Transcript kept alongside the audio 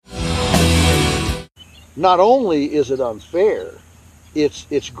not only is it unfair,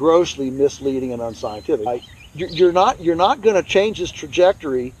 it's grossly misleading and unscientific. Like, you're not going to change this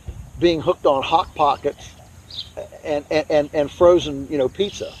trajectory being hooked on hot pockets and frozen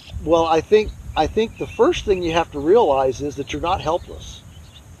pizza. Well, I think the first thing you have to realize is that you're not helpless.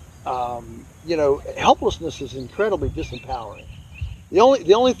 Helplessness is incredibly disempowering. The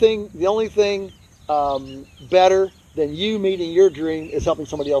only thing better than you meeting your dream is helping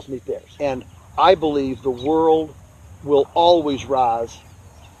somebody else meet theirs. And I believe the world will always rise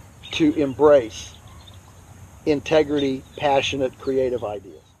to embrace integrity, passionate, creative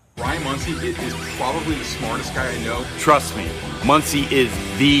ideas. Ryan Muncie is probably the smartest guy I know. Trust me, Muncie is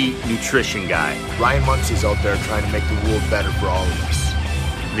the nutrition guy. Ryan Muncie's out there trying to make the world better for all of us.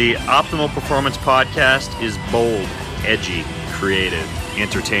 The Optimal Performance Podcast is bold, edgy, creative,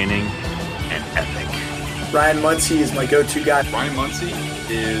 entertaining, and epic. Ryan Muncie is my go-to guy. Ryan Muncie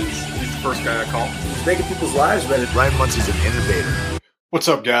he's the first guy I call. He's making people's lives better. Ryan Muncie's an innovator. What's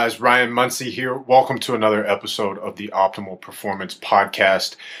up, guys? Ryan Muncie here. Welcome to another episode of the Optimal Performance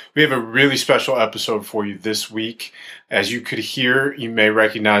Podcast. We have a really special episode for you this week. As you could hear, you may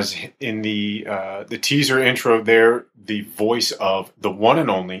recognize in the teaser intro there the voice of the one and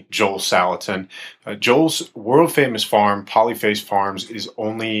only Joel Salatin. Joel's world-famous farm, Polyface Farms, is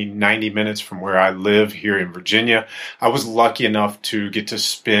only 90 minutes from where I live here in Virginia. I was lucky enough to get to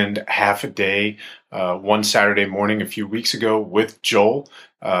spend half a day one Saturday morning a few weeks ago with Joel.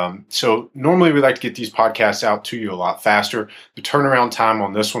 So normally we like to get these podcasts out to you a lot faster. The turnaround time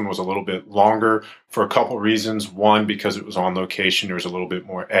on this one was a little bit longer for a couple reasons. One, because it was on location. There was a little bit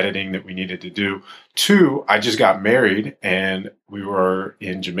more editing that we needed to do. Two, I just got married and we were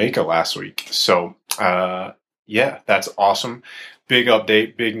in Jamaica last week. So, yeah, that's awesome. Big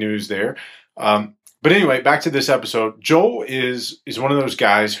update, big news there. But anyway, back to this episode. Joel is one of those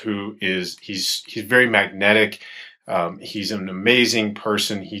guys who he's very magnetic. He's an amazing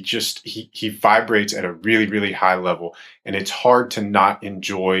person. He vibrates at a really, really high level, and it's hard to not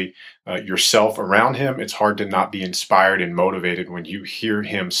enjoy yourself around him. It's hard to not be inspired and motivated when you hear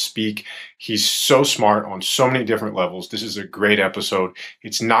him speak. He's so smart on so many different levels. This is a great episode.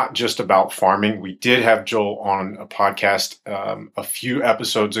 It's not just about farming. We did have Joel on a podcast a few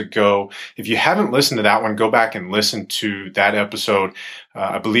episodes ago. If you haven't listened to that one, go back and listen to that episode.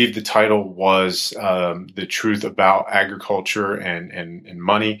 I believe the title was The Truth About Agriculture and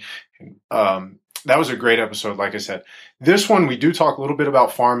Money. That was a great episode, like I said. This one, we do talk a little bit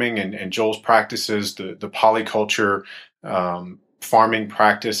about farming and Joel's practices, the polyculture farming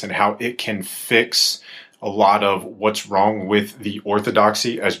practice, and how it can fix a lot of what's wrong with the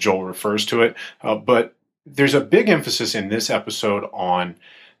orthodoxy, as Joel refers to it. But there's a big emphasis in this episode on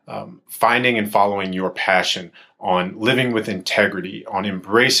finding and following your passion, on living with integrity, on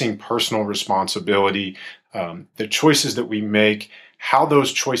embracing personal responsibility, the choices that we make, how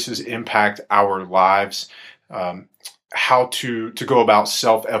those choices impact our lives, how to go about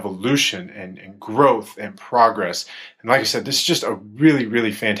self-evolution and growth and progress. And like I said, this is just a really,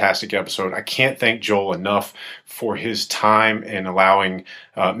 really fantastic episode. I can't thank Joel enough for his time and allowing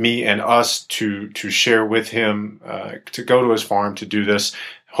me and us to share with him, to go to his farm to do this.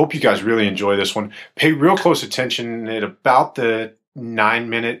 Hope you guys really enjoy this one. Pay real close attention at about the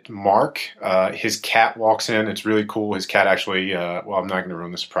 9-minute mark. His cat walks in. It's really cool. His cat actually, well, I'm not going to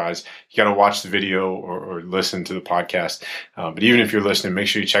ruin the surprise. You got to watch the video or listen to the podcast. But even if you're listening, make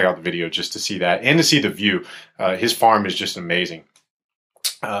sure you check out the video just to see that and to see the view. His farm is just amazing.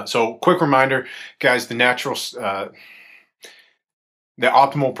 So quick reminder, guys, the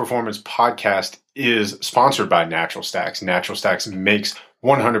Optimal Performance Podcast is sponsored by Natural Stacks. Natural Stacks makes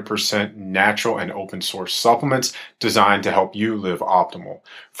 100% natural and open source supplements designed to help you live optimal.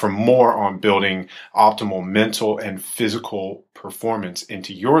 For more on building optimal mental and physical performance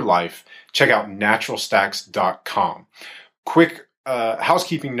into your life, check out naturalstacks.com. Quick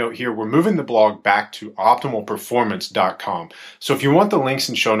housekeeping note here. We're moving the blog back to optimalperformance.com. So if you want the links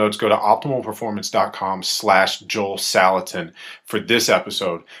and show notes, go to optimalperformance.com/Joel Salatin for this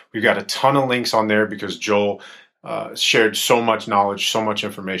episode. We've got a ton of links on there because Joel shared so much knowledge, so much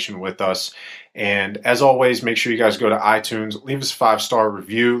information with us. And as always, make sure you guys go to iTunes, leave us a 5-star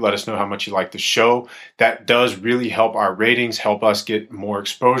review. Let us know how much you like the show. That does really help our ratings, help us get more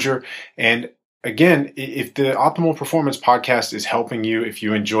exposure. And again, if the Optimal Performance Podcast is helping you, if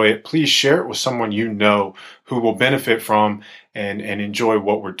you enjoy it, please share it with someone you know who will benefit from and enjoy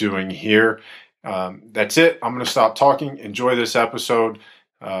what we're doing here. That's it. I'm going to stop talking. Enjoy this episode.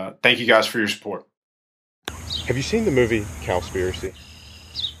 Thank you guys for your support. Have you seen the movie Cowspiracy?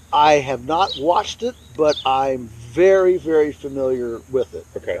 I have not watched it, but I'm very, very familiar with it.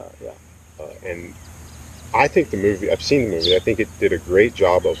 Okay. Yeah. And I think the movie, I've seen the movie, I think it did a great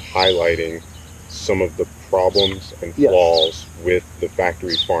job of highlighting some of the problems and Yes. flaws with the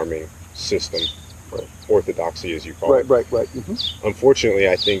factory farming system, Right. orthodoxy as you call it. Right. Unfortunately,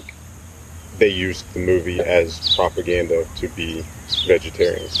 I think they used the movie as propaganda to be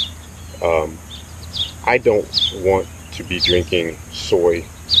vegetarians. I don't want to be drinking soy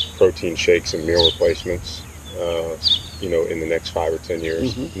protein shakes and meal replacements, in the next 5 or 10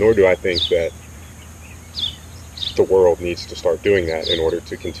 years. Nor do I think that the world needs to start doing that in order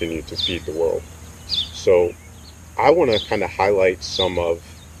to continue to feed the world. So I want to kind of highlight some of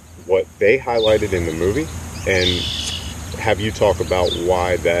what they highlighted in the movie and have you talk about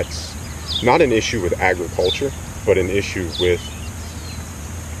why that's not an issue with agriculture, but an issue with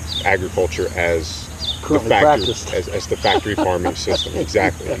agriculture as Currently the factory, practiced. as the factory farming system.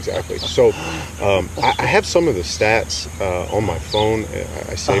 Exactly. So I have some of the stats on my phone.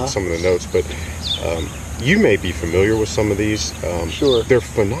 I saved some of the notes, but you may be familiar with some of these. Sure. They're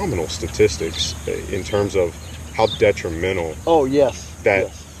phenomenal statistics in terms of how detrimental Oh, yes. that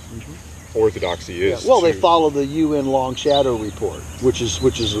yes. orthodoxy is. Well, they to- follow the UN Long Shadow Report, which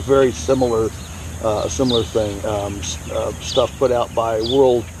is a very similar thing. Stuff put out by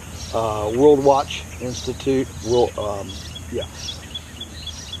World Watch Institute.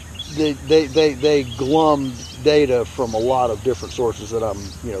 They glum data from a lot of different sources that I'm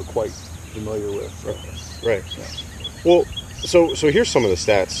quite familiar with. So. Right. Well, so here's some of the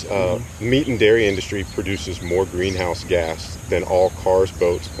stats. Meat and dairy industry produces more greenhouse gas than all cars,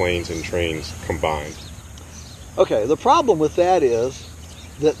 boats, planes, and trains combined. Okay, the problem with that is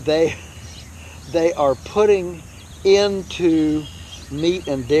that they are putting into meat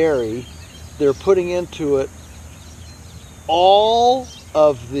and dairy, they're putting into it all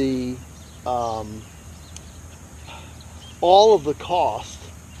of the cost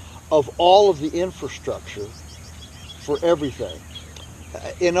of all of the infrastructure for everything.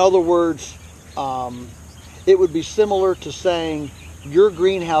 In other words, it would be similar to saying your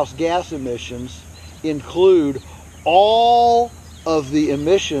greenhouse gas emissions include all of the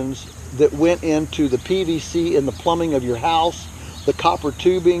emissions that went into the PVC in the plumbing of your house, the copper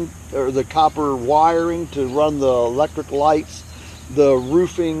tubing or the copper wiring to run the electric lights, the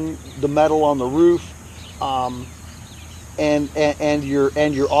roofing, the metal on the roof, and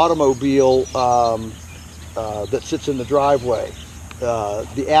your automobile that sits in the driveway,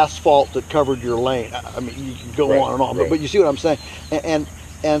 the asphalt that covered your lane. I mean, you can go on and on, but you see what I'm saying.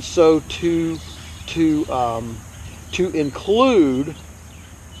 And so to include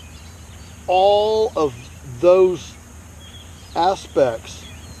all of those aspects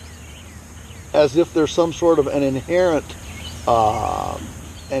as if there's some sort of an inherent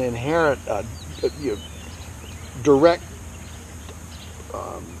direct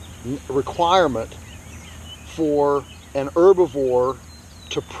requirement for an herbivore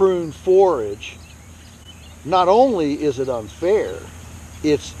to prune forage, not only is it unfair,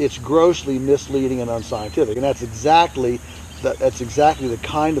 it's grossly misleading and unscientific, and that's exactly the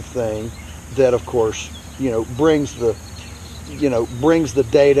kind of thing that, of course, brings the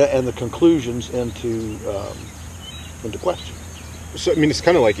data and the conclusions into question. So, I mean, it's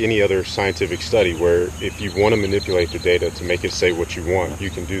kind of like any other scientific study where if you want to manipulate the data to make it say what you want, you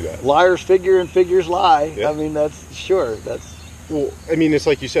can do that. Liars figure and figures lie. Yeah. I mean, Well, I mean, it's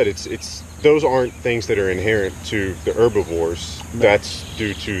like you said, it's those aren't things that are inherent to the herbivores. No. That's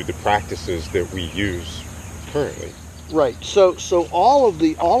due to the practices that we use currently. right. So all of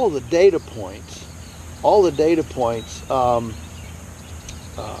the data points,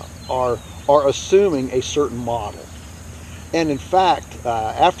 are assuming a certain model. And in fact,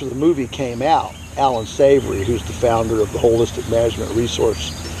 after the movie came out, Alan Savory, who's the founder of the Holistic Management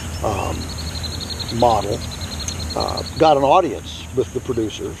Resource model, got an audience with the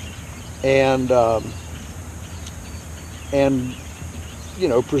producers, and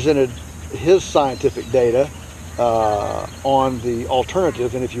presented his scientific data on the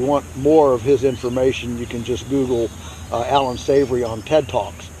alternative. And if you want more of his information, you can just Google Alan Savory on TED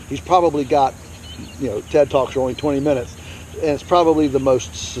Talks. He's probably got, TED Talks are only 20 minutes. And it's probably the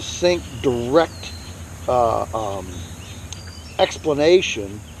most succinct, direct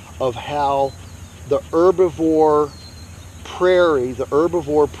explanation of how the herbivore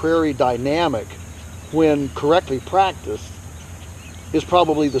prairie dynamic, when correctly practiced, is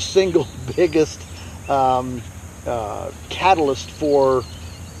probably the single biggest catalyst for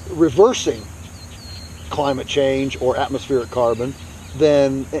reversing climate change or atmospheric carbon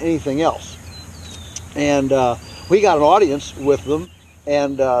than anything else. And we got an audience with them,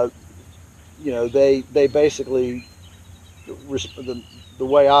 and they basically, the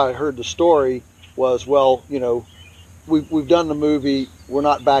way I heard the story, was, well, we've done the movie, we're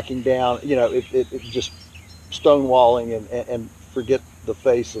not backing down, it just stonewalling and forget the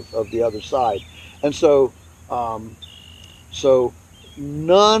face of the other side. And so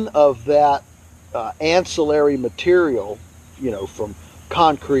none of that ancillary material, from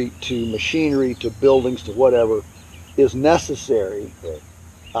concrete to machinery to buildings to whatever, is necessary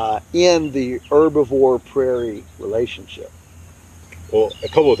in the herbivore prairie relationship. Well, a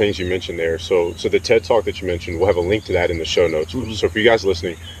couple of things you mentioned there. So the TED Talk that you mentioned, we'll have a link to that in the show notes. Mm-hmm. So for you guys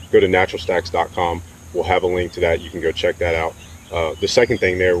listening, go to naturalstacks.com. We'll have a link to that. You can go check that out. The second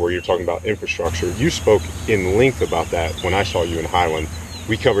thing there, where you're talking about infrastructure, you spoke in length about that when I saw you in Highland.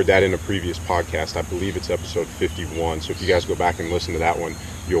 We covered that in a previous podcast. I believe it's episode 51. So if you guys go back and listen to that one,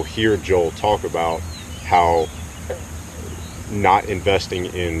 you'll hear Joel talk about how not investing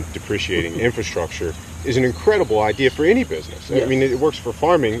in depreciating infrastructure is an incredible idea for any business. Yes. I mean, it works for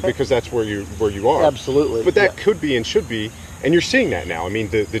farming because that's where you are. Absolutely. But that could be and should be, and you're seeing that now. I mean,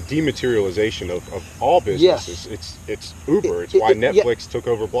 the dematerialization of all businesses. Yes. It's Uber. It's why Netflix took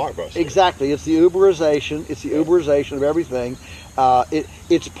over Blockbuster. Exactly. It's the Uberization. It's the Uberization of everything.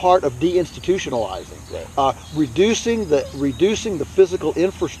 It's part of deinstitutionalizing. Right. Reducing the physical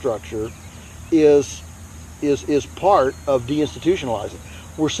infrastructure is part of deinstitutionalizing.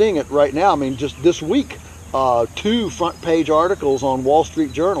 We're seeing it right now. I mean, just this week, 2 front-page articles on Wall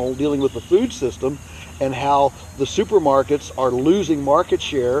Street Journal dealing with the food system and how the supermarkets are losing market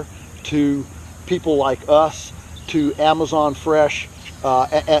share to people like us, to Amazon Fresh,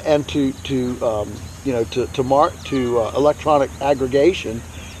 and to electronic aggregation,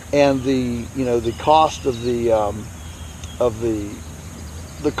 and the cost of the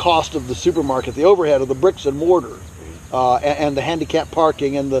cost of the supermarket, the overhead of the bricks and mortar. And the handicap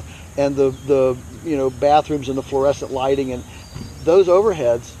parking and the bathrooms and the fluorescent lighting and those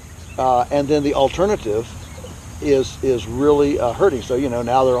overheads, and then the alternative is really hurting. So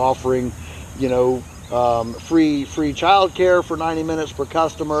now they're offering free childcare for 90 minutes per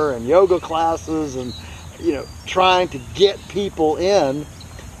customer and yoga classes and trying to get people in,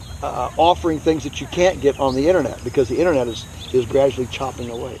 offering things that you can't get on the internet because the internet is gradually chopping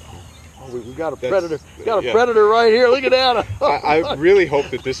away. We've got a predator. Predator right here. Look at that. I really hope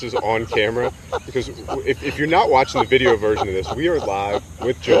that this is on camera, because if you're not watching the video version of this, we are live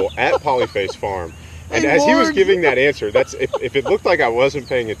with Joel at Polyface Farm, and as he was giving that answer, that's if it looked like I wasn't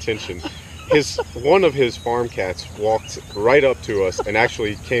paying attention, one of his farm cats walked right up to us and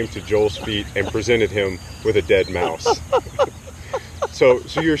actually came to Joel's feet and presented him with a dead mouse. So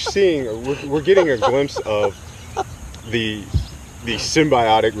you're seeing, we're getting a glimpse of the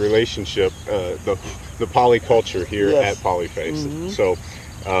symbiotic relationship, the polyculture here at Polyface. Mm-hmm. So,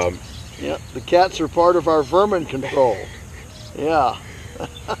 the cats are part of our vermin control. Yeah.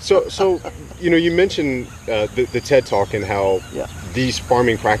 so you mentioned the TED Talk and how these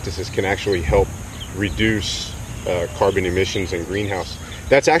farming practices can actually help reduce carbon emissions and greenhouse.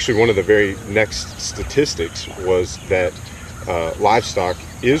 That's actually one of the very next statistics, was that livestock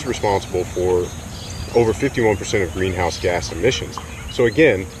is responsible for over 51% of greenhouse gas emissions. So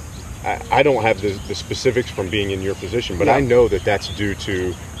again, I don't have the specifics from being in your position, but I know that that's due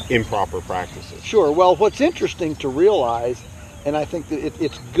to improper practices. Sure. Well, what's interesting to realize, and I think that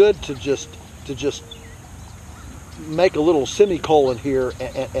it's good to just make a little semicolon here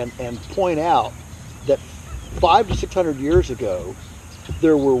and point out that 500 to 600 years ago,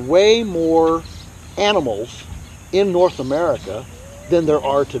 there were way more animals in North America than there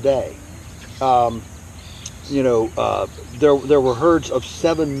are today. There were herds of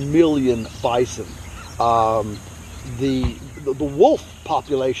 7 million bison. The wolf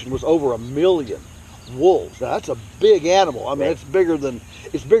population was over 1 million wolves. Now, that's a big animal. I mean, it's bigger than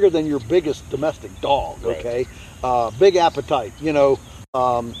your biggest domestic dog. Okay, big appetite.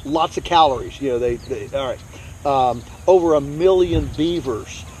 Lots of calories. They all right. Over 1 million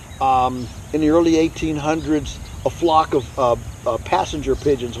beavers. In the early 1800s, a flock of passenger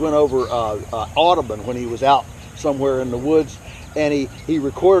pigeons went over Audubon when he was out somewhere in the woods, and he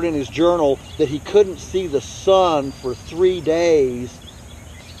recorded in his journal that he couldn't see the sun for 3 days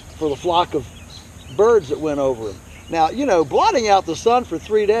for the flock of birds that went over him. Now, blotting out the sun for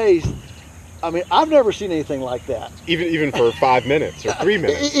 3 days, I mean, I've never seen anything like that. Even for 5 minutes or 3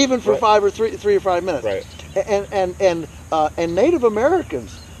 minutes. Even for 3 or 5 minutes. Right. And Native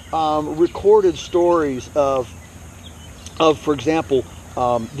Americans recorded stories of, for example,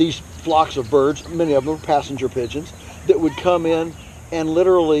 these flocks of birds, many of them were passenger pigeons, that would come in and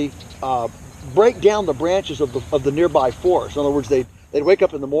literally break down the branches of the nearby forest. In other words, they'd wake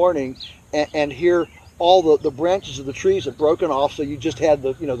up in the morning and hear all the branches of the trees had broken off, so you just had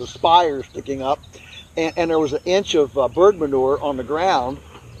the spires sticking up, and there was an inch of bird manure on the ground,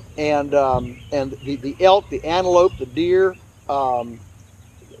 and the elk, the antelope, the deer.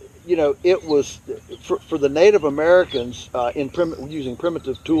 It was for the Native Americans using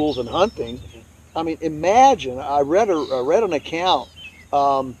primitive tools and hunting. I mean, imagine. I read an account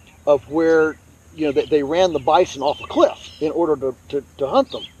of where they ran the bison off a cliff in order to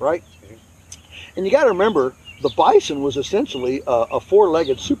hunt them, right? And you got to remember, the bison was essentially a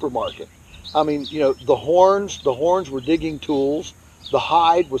four-legged supermarket. I mean, the horns were digging tools. The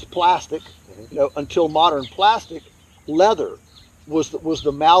hide was plastic. Until modern plastic, leather was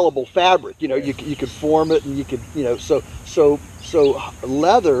the malleable fabric. You could form it, and you could so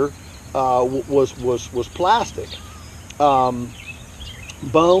leather was plastic.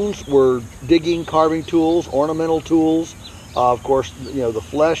 Bones were digging, carving tools, ornamental tools. Of course, the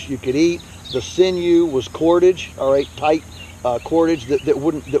flesh you could eat. The sinew was cordage, all right, tight cordage that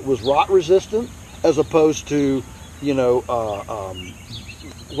was rot resistant, as opposed to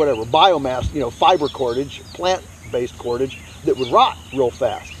whatever biomass, fiber cordage, plant-based cordage that would rot real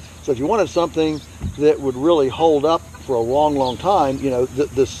fast. So if you wanted something that would really hold up for a long, long time,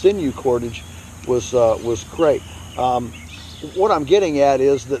 the sinew cordage was great. What I'm getting at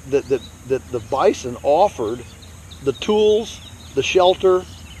is that the bison offered the tools, the shelter,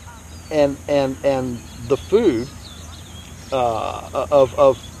 and the food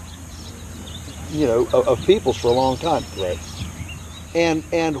of peoples for a long time. Right.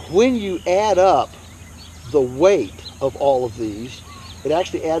 And when you add up the weight of all of these, it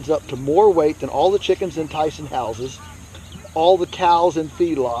actually adds up to more weight than all the chickens in Tyson houses, all the cows in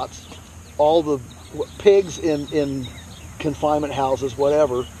feedlots, all the pigs in confinement houses,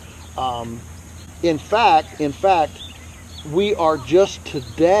 whatever. In fact, we are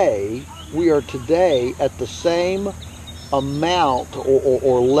today at the same amount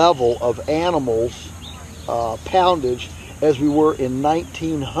or level of animals poundage as we were in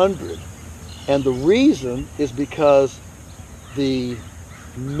 1900. And the reason is because the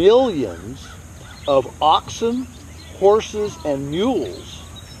millions of oxen, horses, and mules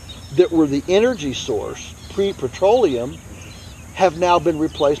that were the energy source pre-petroleum have now been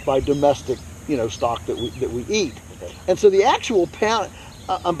replaced by domestic, stock that we eat. Okay. And so the actual pound,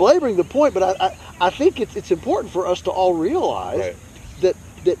 I'm belaboring the point, but I think it's important for us to all realize Right.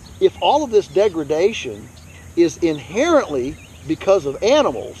 that if all of this degradation is inherently because of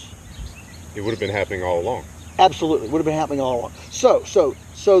animals, It would have been happening all along. absolutely would have been happening all along. So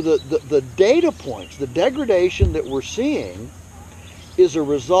the data points, the degradation that we're seeing, is a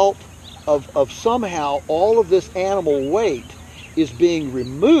result of somehow all of this animal weight is being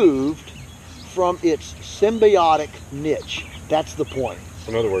removed from its symbiotic niche. That's the point.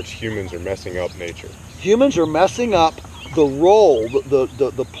 In other words, humans are messing up nature. Humans are messing up the role,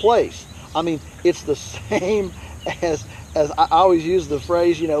 the place. I mean, it's the same as I always use the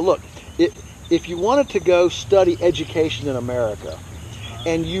phrase, look, if you wanted to go study education in America,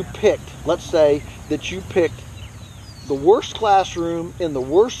 and you picked, let's say that you picked the worst classroom in the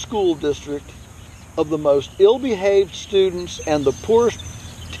worst school district of the most ill-behaved students and the poorest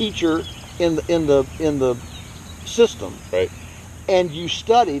teacher in the system, Right. and you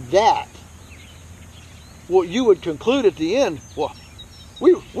studied that, well, you would conclude at the end, well,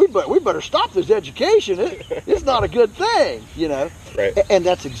 we better stop this education. It's not a good thing, Right. And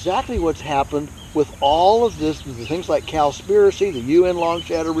that's exactly what's happened with all of this, the things like Cowspiracy, the UN Long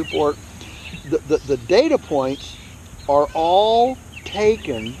Shadow Report. The data points are all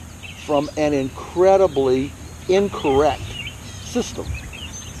taken from an incredibly incorrect system.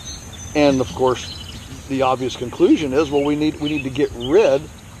 And of course, the obvious conclusion is, well, we need to get rid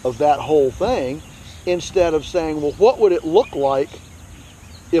of that whole thing, instead of saying, well, what would it look like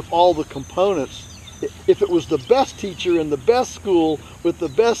if all the components, if it was the best teacher in the best school with the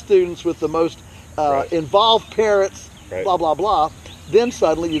best students with the most Right. involved parents, Right. blah blah blah, then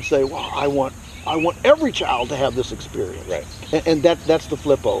suddenly you'd say, well, I want every child to have this experience. Right. And that's the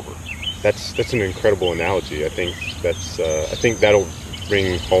flip over. That's an incredible analogy. I think that'll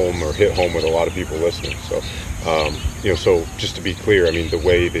ring home or hit home with a lot of people listening. So, so just to be clear, I mean, the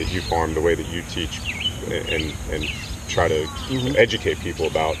way that you farm, the way that you teach, and try to educate people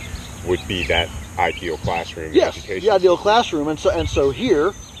about would be that ideal classroom Yes, education. the ideal classroom. And so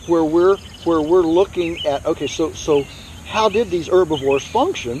here, where we're looking at, okay, so how did these herbivores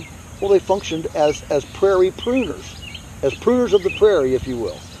function? Well, they functioned as prairie pruners, as pruners of the prairie, if you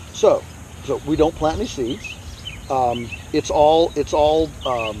will. So we don't plant any seeds. It's all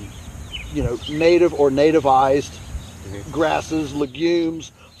native or nativized grasses,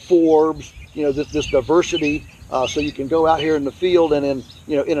 legumes, forbs, this diversity. So you can go out here in the field, and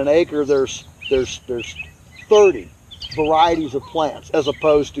in an acre there's 30 varieties of plants, as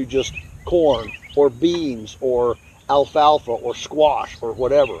opposed to just corn or beans or alfalfa or squash or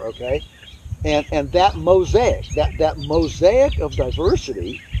whatever. Okay, and that mosaic of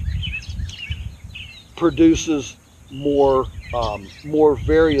diversity produces more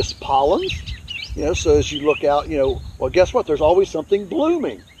various pollens. So as you look out, well, guess what? There's always something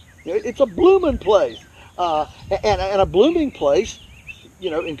blooming. It's a blooming place, and a blooming place,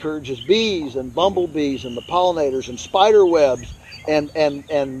 encourages bees and bumblebees and the pollinators and spider webs and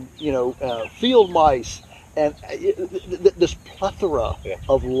field mice and this plethora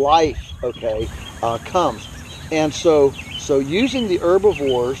of life. Okay, comes, and so using the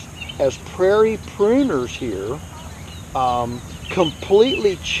herbivores as prairie pruners here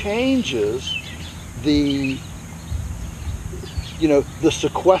completely changes the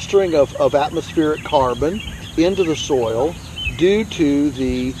sequestering of atmospheric carbon into the soil due to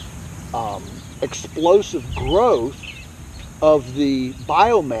the explosive growth of the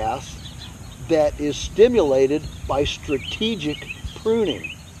biomass that is stimulated by strategic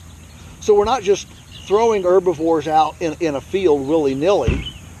pruning. So we're not just throwing herbivores out in a field willy-nilly.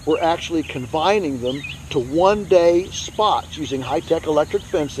 We're actually confining them to one-day spots using high-tech electric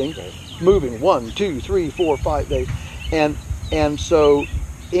fencing, moving 1, 2, 3, 4, 5 days, and so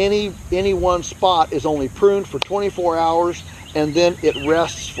any one spot is only pruned for 24 hours, and then it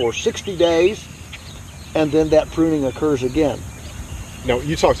rests for 60 days, and then that pruning occurs again. Now,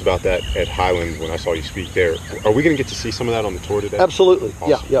 you talked about that at Highland when I saw you speak there. Are we going to get to see some of that on the tour today? Absolutely.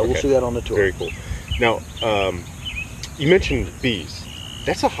 Awesome. Yeah, we'll see that on the tour. Very cool. Now, you mentioned bees.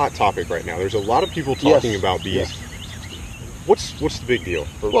 That's a hot topic right now. There's a lot of people talking about bees. Yes. What's the big deal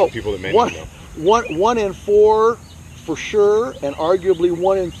for people that may not know? One in 4 for sure, and arguably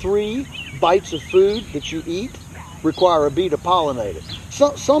 1 in 3 bites of food that you eat require a bee to pollinate it.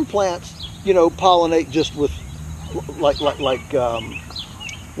 Some plants, pollinate just with like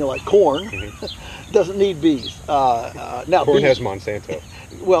corn. Mm-hmm. Doesn't need bees. Now corn bees, has Monsanto.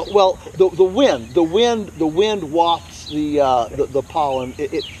 Well, the wind wafts the pollen.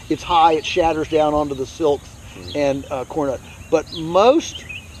 It's high. It shatters down onto the silks and corn nut. But most,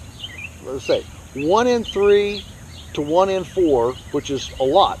 let's say, 1 in 3 to 1 in 4, which is a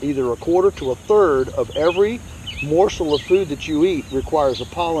lot, either a quarter to a third of every morsel of food that you eat requires a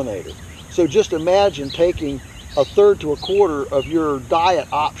pollinator. So just imagine taking a third to a quarter of your diet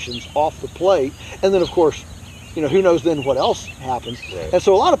options off the plate, and then of course, who knows then what else happens. Right. And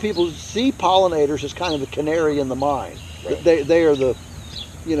so a lot of people see pollinators as kind of the canary in the mine. Right. They are the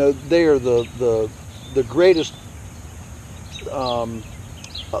greatest,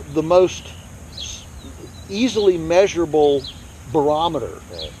 the most easily measurable barometer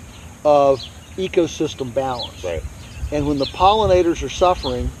of ecosystem balance. Right. And when the pollinators are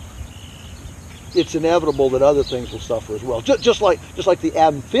suffering, it's inevitable that other things will suffer as well. Just like the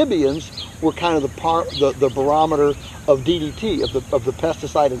amphibians were kind of the barometer of DDT, of the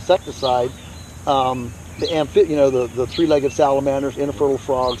pesticide insecticide. The three-legged salamanders, infertile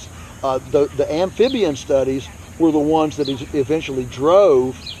frogs. The amphibian studies were the ones that eventually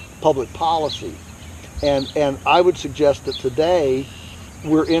drove public policy. And I would suggest that today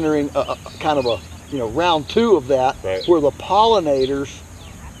we're entering a kind of a round 2 of that, where the pollinators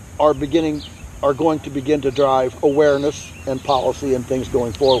are going to begin to drive awareness and policy and things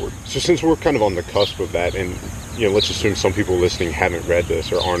going forward. So since we're kind of on the cusp of that, and let's assume some people listening haven't read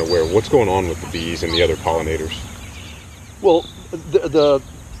this or aren't aware, what's going on with the bees and the other pollinators? Well, the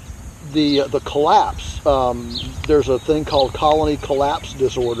collapse. There's a thing called colony collapse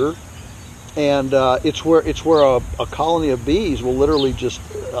disorder, and it's where a colony of bees will literally just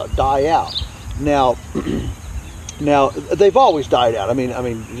die out. Now they've always died out. I mean,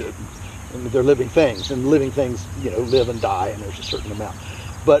 they're living things, and living things, live and die, and there's a certain amount.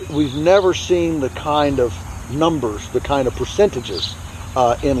 But we've never seen the kind of numbers, the kind of percentages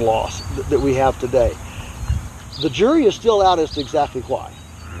in loss that we have today. The jury is still out as to exactly why.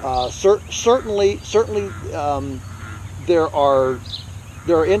 Certainly, there are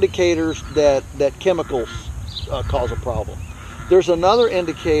indicators that chemicals cause a problem. There's another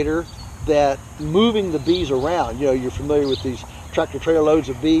indicator that moving the bees around. You're familiar with these tractor trailer loads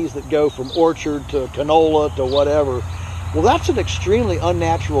of bees that go from orchard to canola to whatever. Well, that's an extremely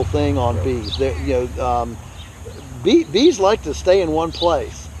unnatural thing on bees. Bees like to stay in one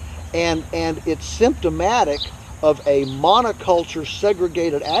place, and it's symptomatic of a monoculture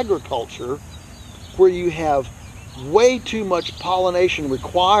segregated agriculture where you have way too much pollination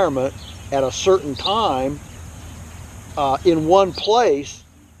requirement at a certain time in one place,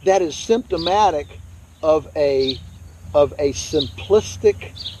 that is symptomatic of a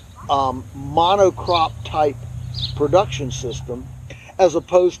simplistic monocrop type production system, as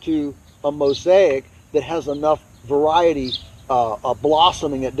opposed to a mosaic that has enough variety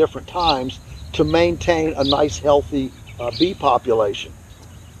blossoming at different times to maintain a nice healthy bee population.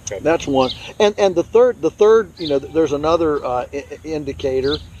 Okay. That's one. And the third, there's another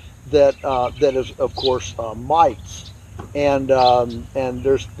indicator that is, of course, mites, and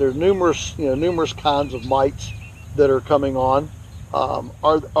there's numerous kinds of mites that are coming on.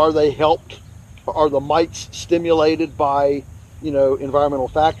 Are they helped? Are the mites stimulated by environmental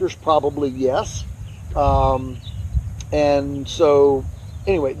factors? Probably yes. And so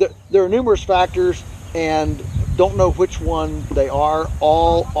anyway, there are numerous factors, and don't know which one they are.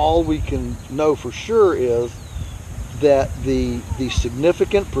 All we can know for sure is that the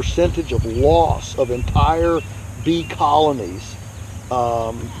significant percentage of loss of entire bee colonies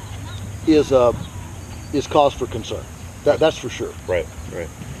is cause for concern. That's for sure. Right.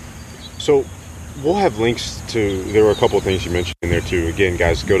 So we'll have links to, there were a couple of things you mentioned in there too. Again,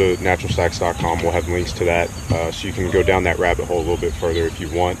 guys, go to naturalstacks.com. We'll have links to that, so you can go down that rabbit hole a little bit further if you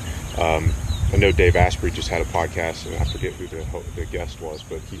want. I know Dave Asprey just had a podcast, and I forget who the guest was,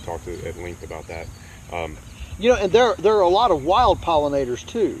 but he talked at length about that. And there are a lot of wild pollinators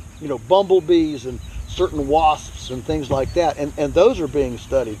too. Bumblebees and certain wasps and things like that, and those are being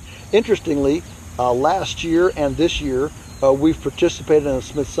studied. Interestingly, last year and this year, we've participated in a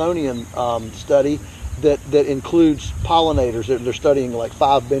Smithsonian study that includes pollinators. They're studying like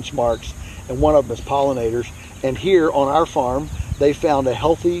 5 benchmarks, and one of them is pollinators. And here on our farm, they found a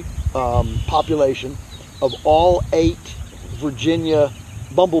healthy population of all 8 Virginia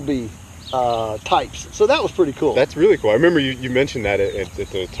bumblebee types. So that was pretty cool. That's really cool. I remember you mentioned that at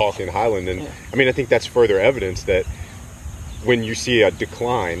the talk in Highland, and yeah. I mean, I think that's further evidence that when you see a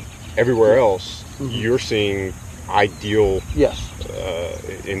decline everywhere else, mm-hmm. you're seeing ideal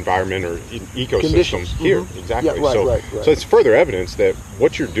environment or ecosystem conditions here. Mm-hmm. Exactly. Yeah, right. So it's further evidence that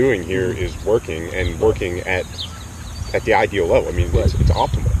what you're doing here mm-hmm. is working, and working at the ideal level. I mean, it's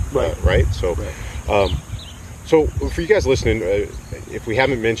optimal. Right. So for you guys listening, if we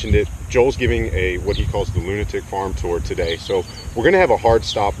haven't mentioned it, Joel's giving what he calls the Lunatic Farm Tour today. So we're going to have a hard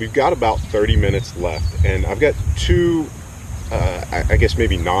stop. We've got about 30 minutes left, and I've got 2, I guess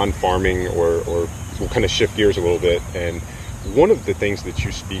maybe non-farming, or we'll kind of shift gears a little bit. And one of the things that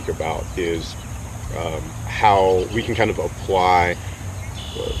you speak about is how we can kind of apply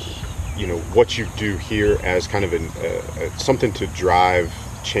what you do here as kind of something to drive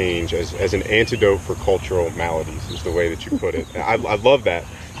change, as an antidote for cultural maladies, is the way that you put it. I love that,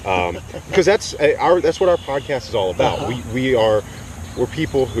 because that's what our podcast is all about. Uh-huh. We're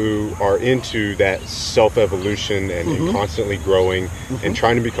people who are into that self-evolution and, mm-hmm. and constantly growing, mm-hmm. and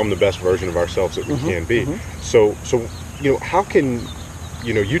trying to become the best version of ourselves that we mm-hmm. can be. Mm-hmm. So how can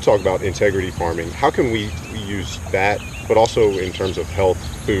you talk about integrity farming? How can we use that, but also in terms of health,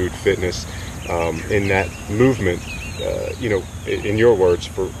 food, fitness, in that movement? In your words,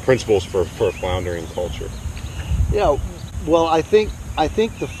 for principles for a floundering culture? Yeah, well, I think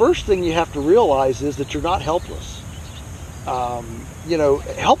the first thing you have to realize is that you're not helpless.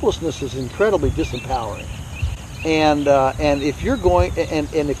 Helplessness is incredibly disempowering, and if you're going and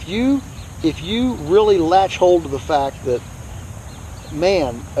if you really latch hold of the fact that,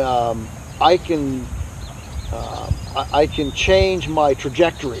 man, I can change my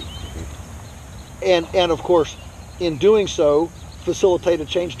trajectory, and of course, in doing so, facilitate a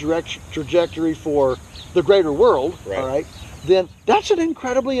change trajectory for the greater world, right. All right, then that's an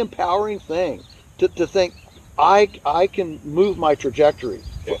incredibly empowering thing to think, I can move my trajectory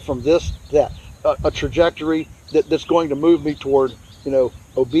from this to that, a trajectory that's going to move me toward,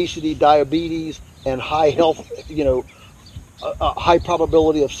 obesity, diabetes, and high health, a high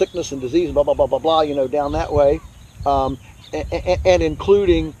probability of sickness and disease, and blah, blah, blah, blah, blah, down that way, and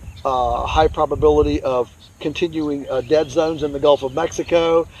including high probability of continuing dead zones in the Gulf of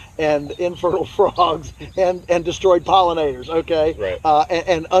Mexico, and infertile frogs, and destroyed pollinators, okay? Right.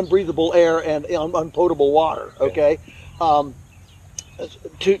 And unbreathable air and unpotable water, okay? Yeah.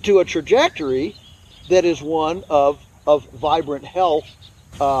 To a trajectory that is one of vibrant health,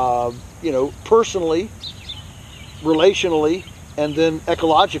 personally, relationally, and then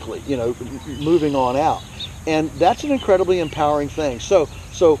ecologically, moving on out. And that's an incredibly empowering thing. So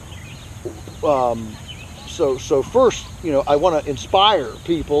first, I want to inspire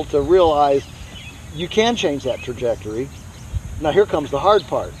people to realize you can change that trajectory. Now here comes the hard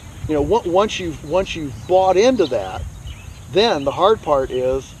part. Once you've bought into that, then the hard part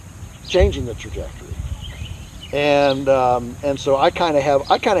is changing the trajectory. And so I kind of have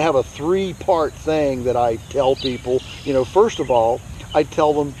a 3-part thing that I tell people. First of all, I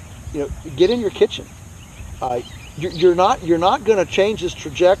tell them, get in your kitchen. You're not going to change this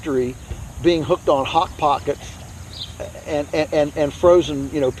trajectory being hooked on Hot Pockets and frozen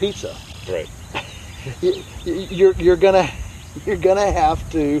pizza. Right. You're gonna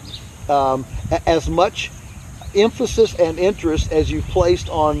have to, as much emphasis and interest as you've placed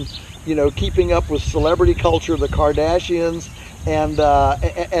on keeping up with celebrity culture, the Kardashians, and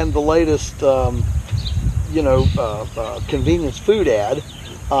the latest convenience food ad.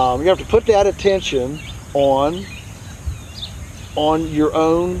 You have to put that attention on your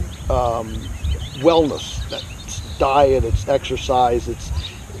own wellness. It's diet, it's exercise, it's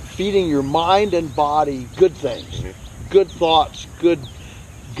feeding your mind and body good things, good thoughts, good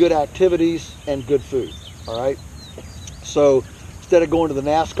activities, and good food. All right. So instead of going to the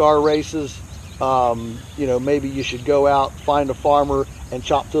NASCAR races, maybe you should go out, find a farmer, and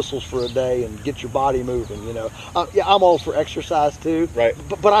chop thistles for a day and get your body moving. I'm all for exercise too. Right.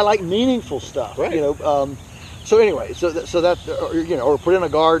 But I like meaningful stuff. Right. So anyway, so that or put in a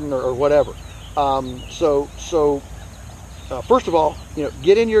garden or whatever. First of all,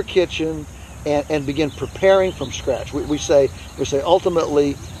 get in your kitchen and begin preparing from scratch. We say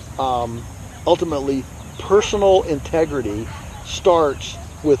ultimately, personal integrity starts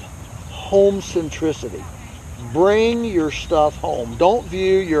with home centricity. Bring your stuff home. Don't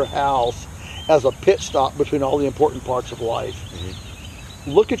view your house as a pit stop between all the important parts of life.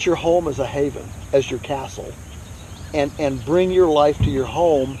 Mm-hmm. Look at your home as a haven, as your castle, and bring your life to your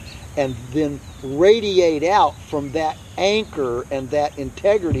home, and then radiate out from that anchor and that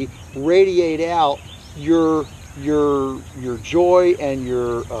integrity. Radiate out your joy and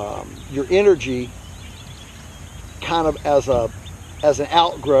your energy, kind of as an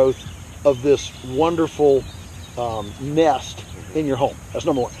outgrowth of this wonderful nest in your home. That's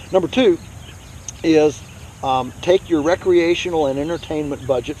number one. Number two is take your recreational and entertainment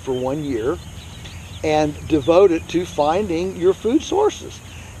budget for 1 year and devote it to finding your food sources.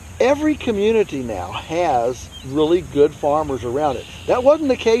 Every community now has really good farmers around it. That wasn't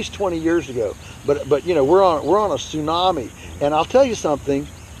the case 20 years ago, but we're on a tsunami. And I'll tell you something.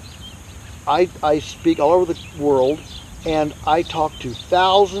 I speak all over the world, and I talk to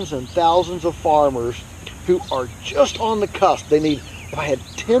thousands and thousands of farmers who are just on the cusp. They need, if I had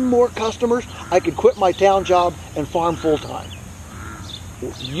 10 more customers, I could quit my town job and farm full time.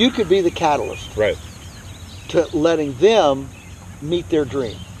 You could be the catalyst, right, to letting them meet their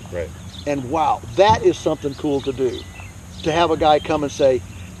dream. Right. And wow, that is something cool to do. To have a guy come and say,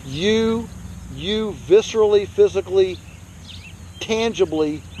 you viscerally, physically,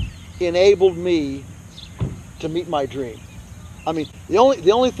 tangibly enabled me to meet my dream. I mean, the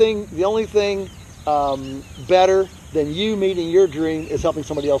only thing better than you meeting your dream is helping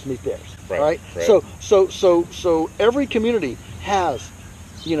somebody else meet theirs. Right. So every community has,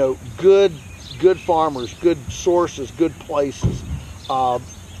 good farmers, good sources, good places.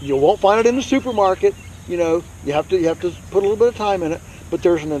 You won't find it in the supermarket. You have to put a little bit of time in it. But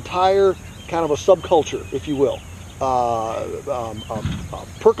there's an entire kind of a subculture, if you will,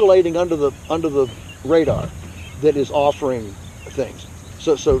 percolating under the radar that is offering things.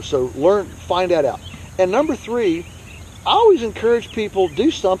 So find that out. And number three, I always encourage people, do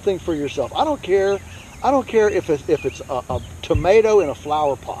something for yourself. I don't care if it's a tomato in a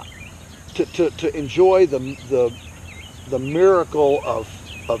flower pot. To enjoy the miracle of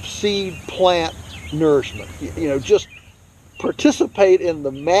seed plant nourishment. Just participate in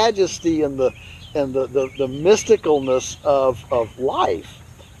the majesty and the mysticalness of life.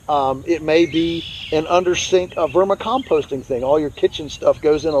 It may be an under sink vermicomposting thing. All your kitchen stuff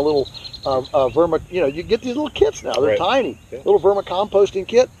goes in a little you get these little kits now. They're right. tiny, yeah. Little vermicomposting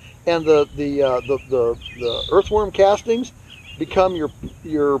kit, and the earthworm castings become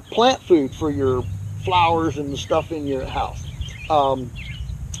your plant food for your flowers and the stuff in your house.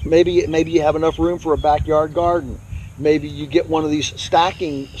 Maybe you have enough room for a backyard garden. Maybe you get one of these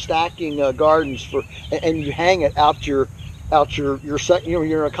stacking gardens and you hang it out your second.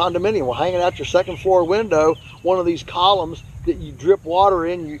 You're in a condominium. Well, hang it out your second floor window. One of these columns that you drip water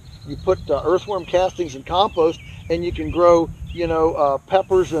in. You put earthworm castings and compost, and you can grow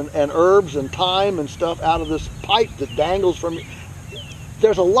peppers and herbs and thyme and stuff out of this pipe that dangles from you.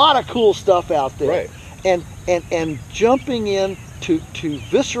 There's a lot of cool stuff out there. Right. And jumping in to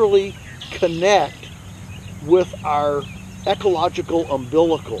viscerally connect with our ecological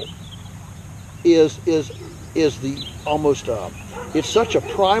umbilical is the almost it's such a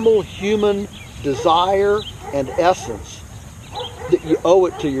primal human desire and essence that you owe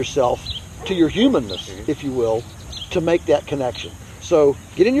it to yourself to your humanness, if you will, to make that connection. So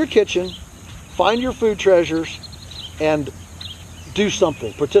get in your kitchen, find your food treasures, and do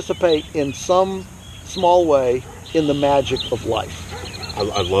something. Participate in some small way in the magic of life.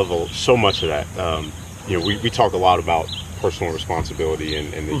 I love so much of that. We talk a lot about personal responsibility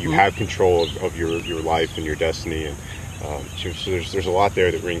and that you have control of your life and your destiny, and so there's a lot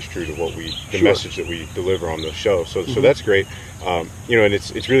there that rings true to what the message that we deliver on the show. So that's great. And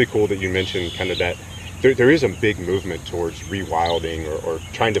it's really cool that you mentioned kind of that there is a big movement towards rewilding or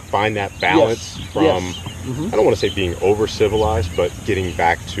trying to find that balance from I don't want to say being over civilized, but getting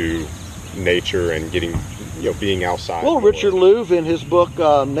back to nature and getting being outside. Well, Richard Louv in his book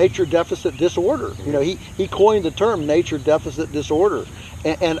Nature Deficit Disorder, he coined the term nature deficit disorder,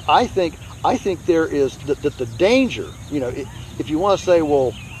 and I think there is the danger. If you want to say,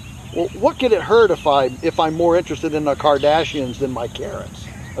 well, what could it hurt if I'm more interested in the Kardashians than my carrots?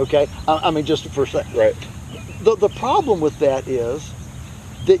 Okay, I mean, just for a second. Right. The problem with that is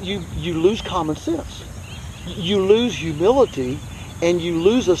that you lose common sense, you lose humility, and you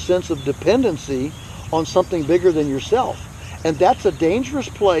lose a sense of dependency on something bigger than yourself. And that's a dangerous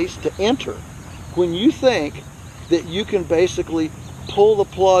place to enter when you think that you can basically pull the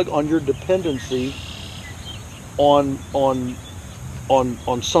plug on your dependency on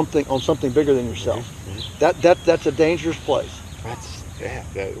something bigger than yourself. That's a dangerous place.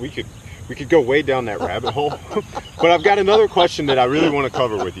 We could go way down that rabbit hole. But I've got another question that I really want to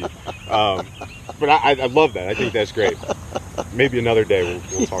cover with you. But I love that. I think that's great. Maybe another day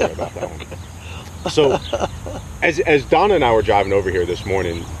we'll talk about that one. So, as Donna and I were driving over here this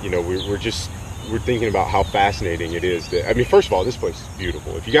morning, we're thinking about how fascinating it is. First of all, this place is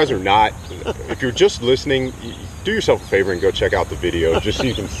beautiful. If you guys are not, if you're just listening, do yourself a favor and go check out the video, just so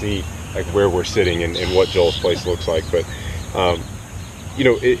you can see like where we're sitting and what Joel's place looks like. But,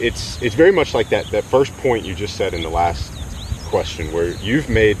 it's very much like that first point you just said in the last question, where you've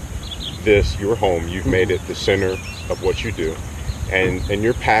made this your home, you've made it the center of what you do. And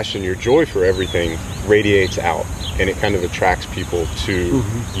your passion, your joy for everything radiates out, and it kind of attracts people to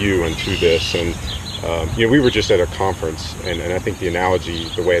you and to this. And we were just at a conference, and I think the analogy,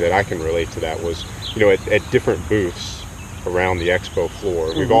 the way that I can relate to that was, at different booths around the expo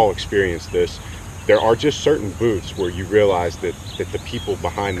floor, we've all experienced this. There are just certain booths where you realize that the people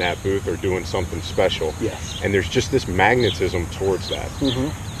behind that booth are doing something special. Yes. And there's just this magnetism towards that.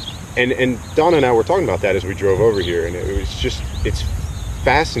 And Donna and I were talking about that as we drove over here, and it's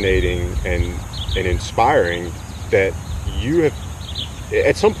fascinating and inspiring that you have,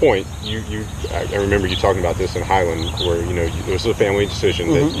 at some point, I remember you talking about this in Highland, where, it was a family decision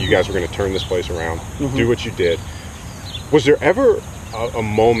that you guys were going to turn this place around, do what you did. Was there ever a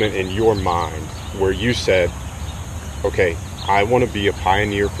moment in your mind where you said, okay, I want to be a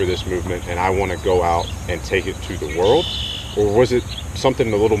pioneer for this movement and I want to go out and take it to the world? Or was it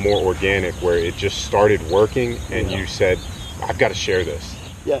something a little more organic where it just started working and you said, I've got to share this?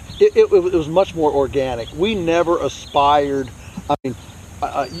 Yeah, it was much more organic. We never aspired. I mean,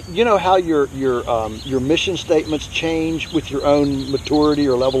 you know how your mission statements change with your own maturity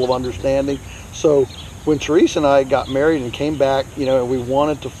or level of understanding? So when Teresa and I got married and came back, and we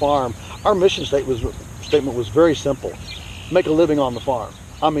wanted to farm, our mission statement was very simple: make a living on the farm.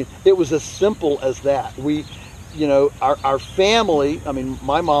 I mean, it was as simple as that. We, our family,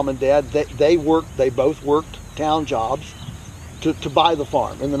 my mom and dad, they both worked town jobs to buy the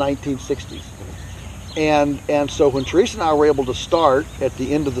farm in the 1960s. And so when Teresa and I were able to start at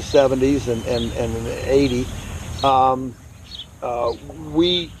the end of the 70s and in the 80s,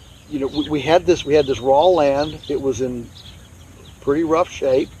 we had this raw land. It was in pretty rough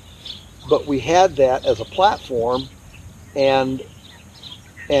shape, but we had that as a platform. And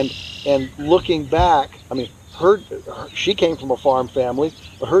looking back, she came from a farm family.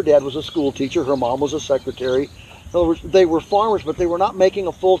 Her dad was a school teacher. Her mom was a secretary. In other words, they were farmers, but they were not making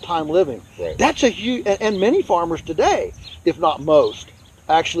a full-time living. Right. That's a huge, and many farmers today, if not most,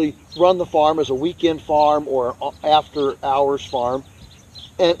 actually run the farm as a weekend farm or after-hours farm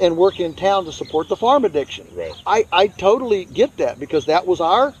and work in town to support the farm addiction. Right. I totally get that, because that was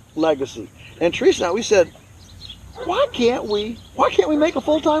our legacy. And Teresa and I, we said, why can't we make a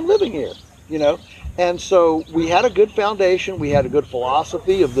full-time living here? And so we had a good foundation. We had a good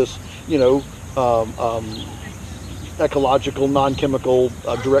philosophy of this, ecological, non-chemical,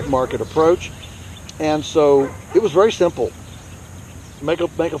 direct market approach. And so it was very simple: make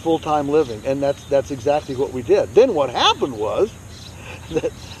a full-time living, and that's exactly what we did. Then what happened was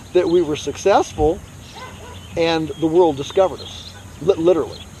that we were successful, and the world discovered us,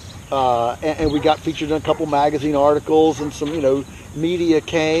 literally. And we got featured in a couple magazine articles and some media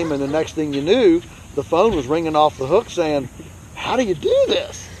came, and the next thing you knew, the phone was ringing off the hook saying, how do you do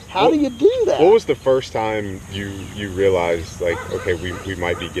this? How do you do that? What was the first time you realized, like, okay, we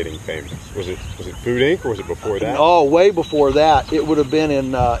might be getting famous? Was it Food Inc. or was it before that? Oh, way before that. It would have been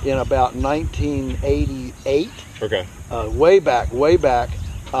in about 1988. Okay. Way back.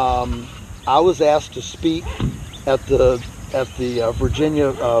 I was asked to speak at the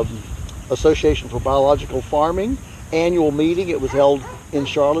Virginia Association for Biological Farming annual meeting. It was held in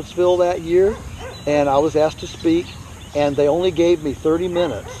Charlottesville that year, and I was asked to speak, and they only gave me 30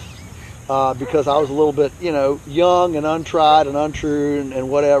 minutes because I was a little bit, young and untried and untrue and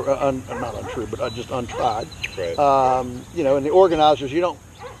whatever. Not untrue, but just untried. Right. And the organizers, you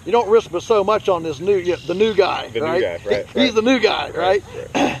don't risk but so much on this the new guy. The right? new guy, right? He's the new guy, right?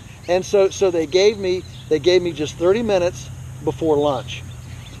 And so they gave me just 30 minutes before lunch,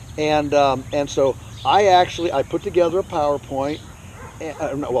 and so I put together a PowerPoint.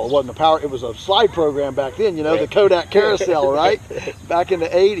 Well, it wasn't it was a slide program back then, the Kodak carousel, right? Back in the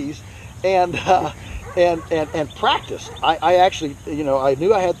 80s, and practiced. I actually, I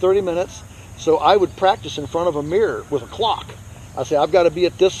knew I had 30 minutes, so I would practice in front of a mirror with a clock. I say, I've got to be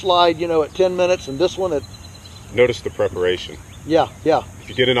at this slide, at 10 minutes, and this one at... Notice the preparation. Yeah. If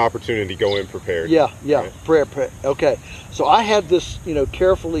you get an opportunity, go in prepared. Yeah. Right? Prayer. Okay. So I had this,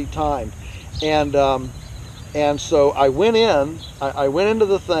 carefully timed, and so I went in. I went into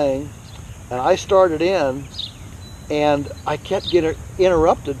the thing, and I started in, and I kept getting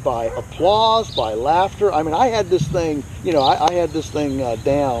interrupted by applause, by laughter. I mean, I had this thing, I had this thing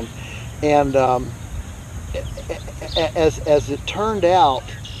down, and as it turned out,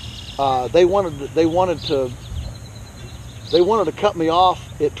 they wanted to cut me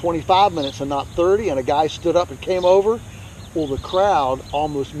off at 25 minutes and not 30, and a guy stood up and came over. Well, the crowd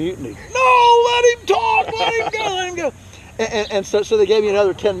almost mutinied. No, let him talk, let him go. And so they gave me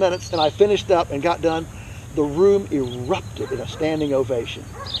another 10 minutes, and I finished up and got done. The room erupted in a standing ovation.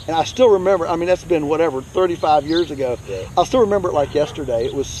 And I still remember, that's been 35 years ago. Yeah. I still remember it like yesterday.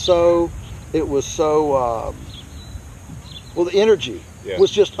 It was so, well, the energy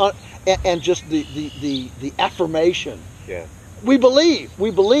was just, and just the affirmation. Yeah. We believe,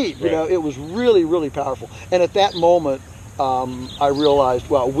 right. It was really, really powerful. And at that moment, I realized,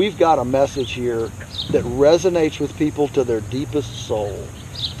 well, we've got a message here that resonates with people to their deepest soul.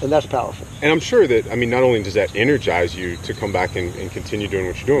 And that's powerful. And I'm sure that, not only does that energize you to come back and continue doing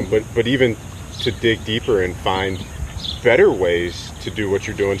what you're doing, but even to dig deeper and find better ways to do what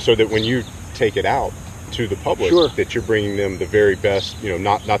you're doing so that when you take it out to the public, sure. that you're bringing them the very best,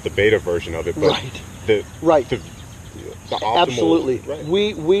 not the beta version of it, but right. the optimal. Absolutely. Right.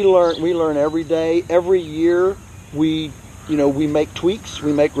 We learn every day, every year. We make tweaks,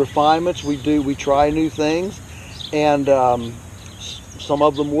 we make refinements, we try new things, and some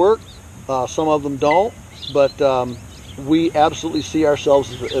of them work, some of them don't, but we absolutely see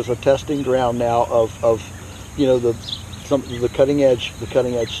ourselves as a testing ground now of the cutting edge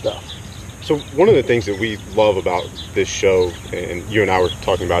stuff. So one of the things that we love about this show, and you and I were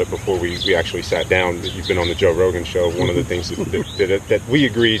talking about it before we actually sat down, that you've been on the Joe Rogan show, one of the things that we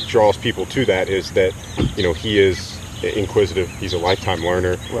agree draws people to that is that, he is inquisitive, he's a lifetime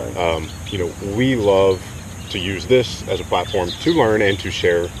learner. Right. We love to use this as a platform to learn and to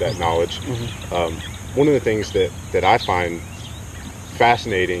share that knowledge. Mm-hmm. One of the things that I find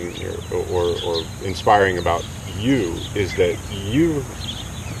fascinating or inspiring about you is that you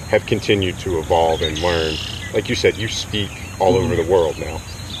have continued to evolve and learn. Like you said, you speak all over the world now.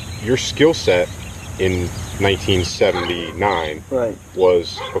 Your skill set in 1979 right.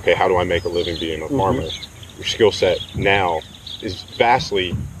 was, okay, how do I make a living being a farmer? Your skill set now is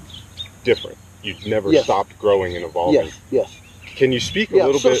vastly different. You've never stopped growing and evolving. Yes. Can you speak a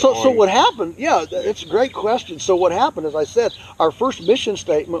little bit So what happened, it's a great question. So what happened, as I said, our first mission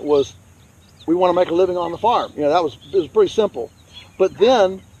statement was, we want to make a living on the farm. It was pretty simple. But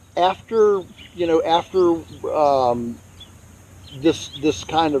then after this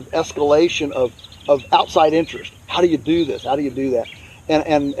kind of escalation of outside interest, how do you do this? How do you do that?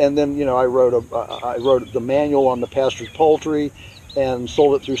 And then I wrote the manual on the pastured poultry and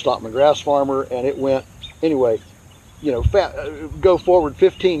sold it through Stockman Grass Farmer, and it went anyway. Go forward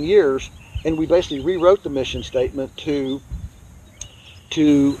 15 years, and we basically rewrote the mission statement to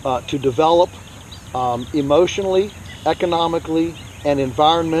develop emotionally, economically, and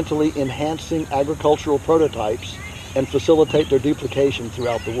environmentally enhancing agricultural prototypes and facilitate their duplication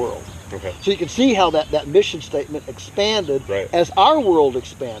throughout the world. Okay. So you can see how that mission statement expanded right. as our world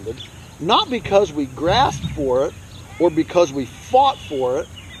expanded, not because we grasped for it or because we fought for it,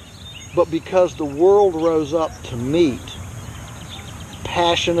 but because the world rose up to meet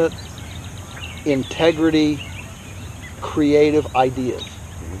passionate, integrity, creative ideas.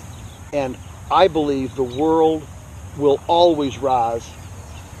 And I believe the world will always rise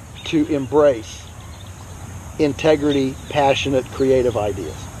to embrace integrity, passionate, creative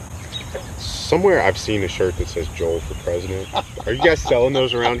ideas. Somewhere I've seen a shirt that says Joel for president. Are you guys selling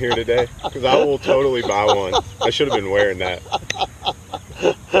those around here today? Because I will totally buy one. I should have been wearing that.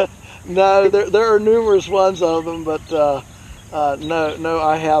 No, there are numerous ones of them, but no,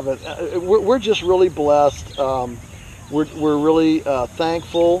 I haven't. We're just really blessed. We're really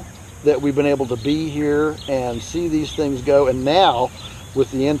thankful that we've been able to be here and see these things go. And now,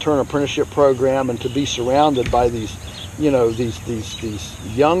 with the intern apprenticeship program, and to be surrounded by these,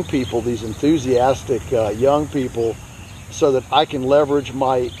 these young people, these enthusiastic young people, so that I can leverage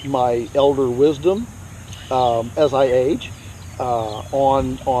my elder wisdom as I age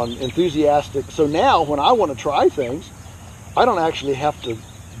on enthusiastic. So now, when I want to try things, I don't actually have to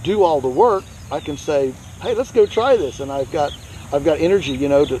do all the work. I can say, "Hey, let's go try this," and I've got energy,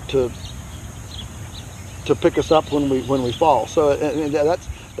 to pick us up when we fall. So and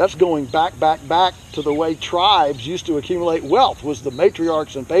that's going back to the way tribes used to accumulate wealth, was the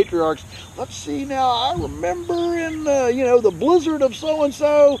matriarchs and patriarchs. Let's see now. I remember in the blizzard of so and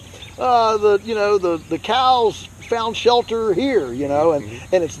so, the cows found shelter here, and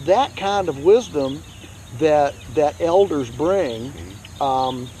it's that kind of wisdom that elders bring.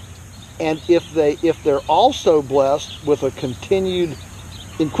 And if they're also blessed with a continued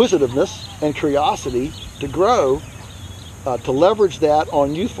inquisitiveness and curiosity to grow, to leverage that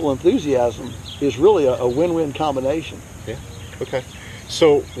on youthful enthusiasm is really a win-win combination. Yeah. Okay.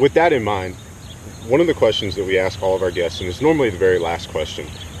 So with that in mind, one of the questions that we ask all of our guests, and it's normally the very last question,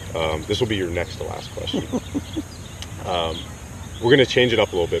 this will be your next to last question. We're going to change it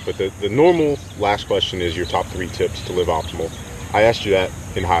up a little bit, but the normal last question is your top 3 tips to live optimal. I asked you that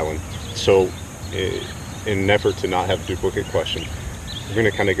in Highland. So in an effort to not have duplicate questions, we're going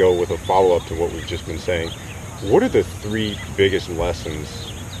to kind of go with a follow-up to what we've just been saying. What are the 3 biggest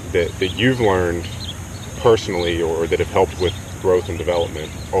lessons that you've learned personally, or that have helped with growth and development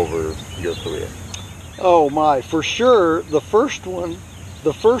over your career? Oh my, for sure. The first one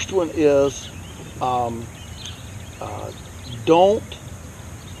is don't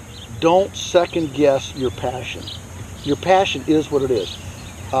second guess your passion. Your passion is what it is.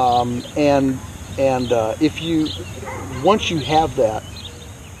 And once you have that,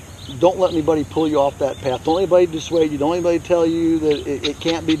 don't let anybody pull you off that path. Don't let anybody dissuade you. Don't let anybody tell you that it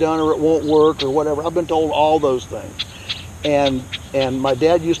can't be done or it won't work or whatever. I've been told all those things. And my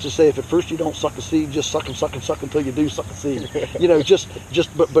dad used to say, if at first you don't suck a seed, just suck until you do suck a seed.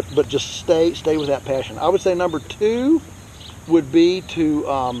 But just stay with that passion. I would say number 2 would be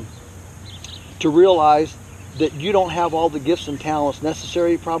to realize that you don't have all the gifts and talents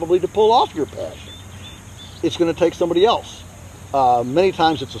necessary probably to pull off your passion. It's going to take somebody else. Many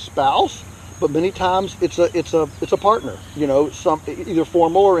times it's a spouse, but many times it's a partner. Either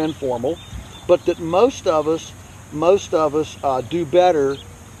formal or informal. But that most of us do better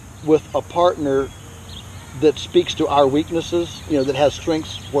with a partner that speaks to our weaknesses. that has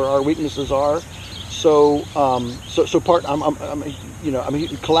strengths where our weaknesses are. So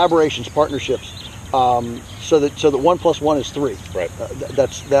collaborations, partnerships. So that 1 + 1 is 3. Right.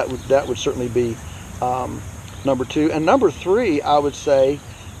 That would certainly be number 2. And number 3, I would say,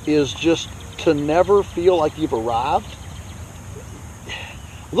 is just to never feel like you've arrived.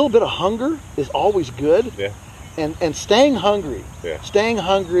 A little bit of hunger is always good. Yeah. And staying hungry. Yeah. Staying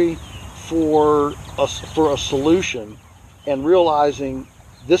hungry for a solution, and realizing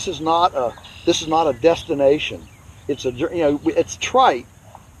this is not a destination. It's it's trite.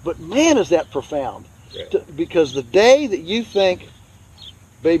 But man, is that profound. Right. Because the day that you think,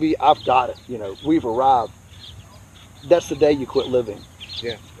 baby, I've got it, we've arrived, that's the day you quit living.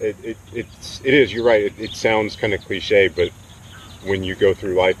 Yeah, it is. You're right. It sounds kind of cliche, but when you go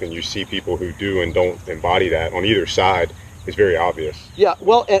through life and you see people who do and don't embody that on either side, it's very obvious. Yeah,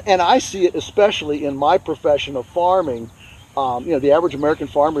 well, and I see it especially in my profession of farming. The average American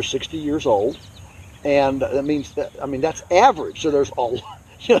farmer is 60 years old, and that means that's average. So there's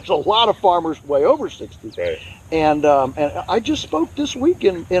a lot of farmers way over 60. Right. And I just spoke this week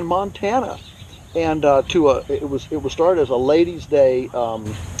in Montana, and it was started as a ladies' day.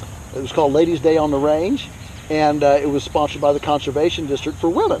 It was called Ladies' Day on the Range, and it was sponsored by the Conservation District for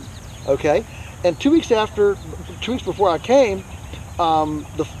women. Okay, and 2 weeks before I came,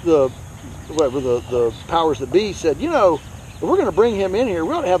 the powers that be said, if we're going to bring him in here,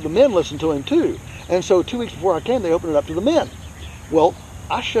 we ought to have the men listen to him too. And so 2 weeks before I came, they opened it up to the men. Well,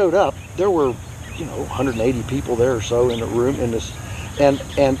 I showed up. There were, 180 people there or so in the room in this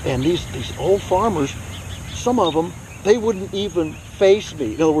And these old farmers, some of them, they wouldn't even face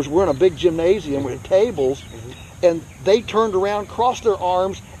me. In other words, we're in a big gymnasium with tables, and they turned around, crossed their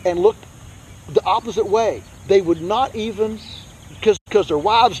arms, and looked the opposite way. They would not even, because their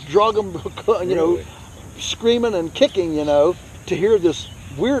wives drug them, screaming and kicking, to hear this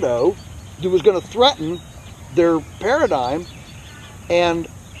weirdo who was going to threaten their paradigm. And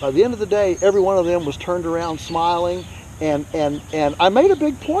by the end of the day, every one of them was turned around smiling. And I made a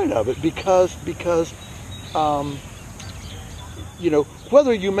big point of it because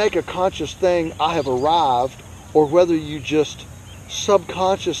whether you make a conscious thing, I have arrived, or whether you just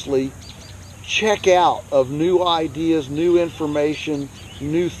subconsciously check out of new ideas, new information,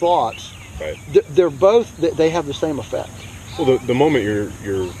 new thoughts, Right. they're both, they have the same effect. Well, the moment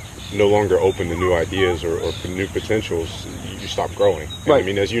you're no longer open to new ideas or new potentials, you stop growing. And Right. I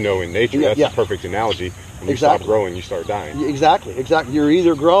mean, as you know, in nature, Yeah, that's a perfect analogy. When you Exactly. stop growing, you start dying. Exactly. You're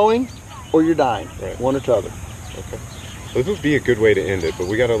either growing or you're dying, Right. one or t'other. Okay. This would be a good way to end it, but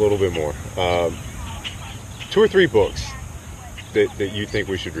we got a little bit more. 2 or 3 books that you think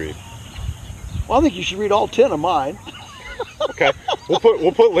we should read. Well, I think you should read all 10 of mine. Okay, we'll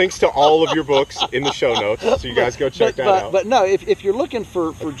put links to all of your books in the show notes, so you guys go check that out. But no, if you're looking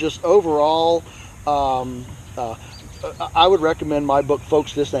for just overall, I would recommend my book,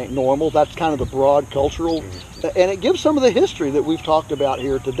 Folks, This Ain't Normal. That's kind of the broad cultural, and it gives some of the history that we've talked about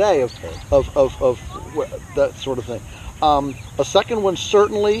here today of that sort of thing. A second one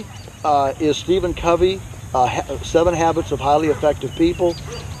certainly is Stephen Covey, 7 Habits of Highly Effective People.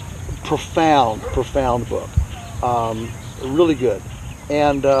 Profound book. Really good.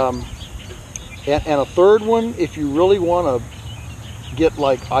 And a third one, if you really want to get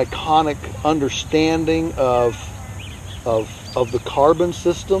like iconic understanding of the carbon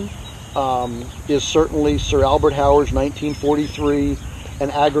system, is certainly Sir Albert Howard's 1943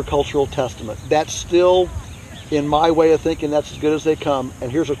 An Agricultural Testament. That's still, in my way of thinking, that's as good as they come.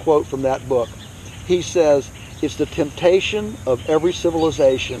 And here's a quote from that book. He says, "It's the temptation of every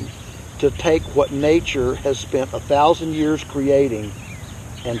civilization to take what nature has spent 1,000 years creating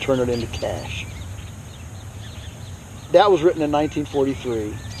and turn it into cash." That was written in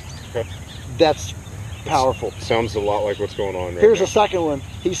 1943. Okay. That's powerful. Sounds a lot like what's going on right Here's now. a second one.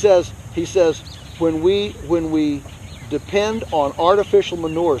 He says when we depend on artificial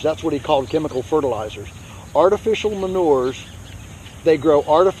manures, that's what he called chemical fertilizers. Artificial manures, they grow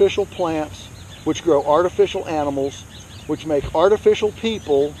artificial plants, which grow artificial animals, which make artificial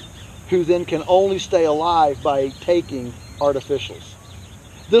people, who then can only stay alive by taking artificials.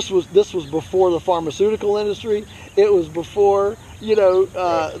 This was before the pharmaceutical industry. It was before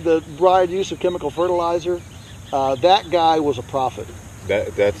the broad use of chemical fertilizer. That guy was a prophet.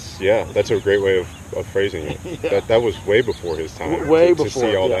 That's a great way of phrasing it. Yeah. That was way before his time. Way to before,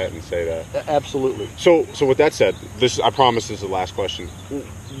 see all yeah. that and say that. Absolutely. So with that said, I promise this is the last question.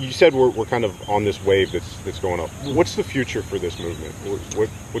 You said we're kind of on this wave that's going up. What's the future for this movement? What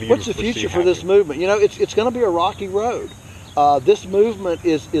do you What's the foresee future for this happening? movement? It's going to be a rocky road. This movement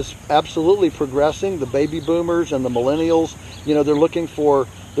is absolutely progressing. The baby boomers and the millennials, they're looking for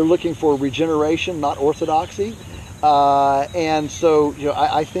regeneration, not orthodoxy. And so,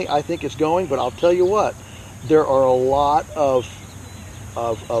 I think it's going. But I'll tell you what, there are a lot of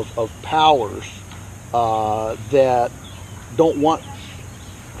powers that don't want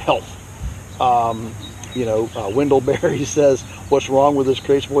health. Wendell Berry says, "What's wrong with us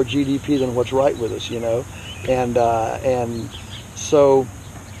creates more GDP than what's right with us." And so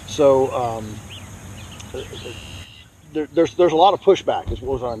there's a lot of pushback is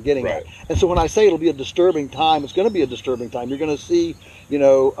what I'm getting Right. at. And so when I say it'll be a disturbing time, it's going to be a disturbing time. You're going to see,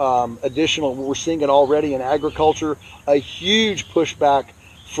 additional. We're seeing it already in agriculture. A huge pushback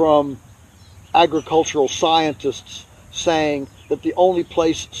from agricultural scientists saying that the only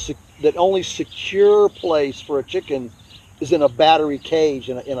secure place for a chicken is in a battery cage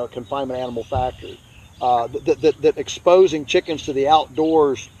in a confinement animal factory. That exposing chickens to the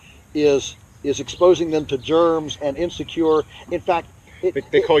outdoors is exposing them to germs and insecure. In fact,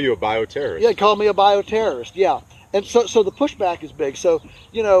 They call you a bioterrorist. yeah, call me a bioterrorist. Yeah, and so the pushback is big. So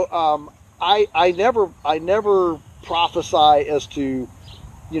I never prophesy as to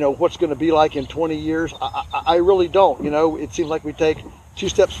what's going to be like in 20 years. I really don't. It seems like we take 2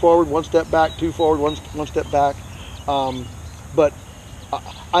 steps forward, 1 step back, 2 forward, one step back. But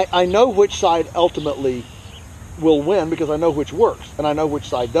I know which side ultimately will win because I know which works and I know which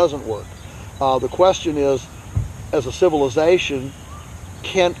side doesn't work. The question is, as a civilization,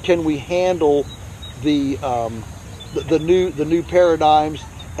 can we handle the new paradigms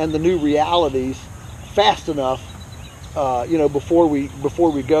and the new realities fast enough before we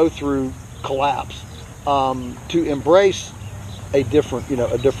go through collapse, to embrace a different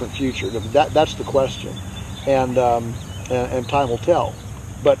future. That's the question, and time will tell.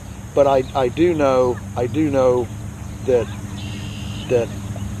 But I do know that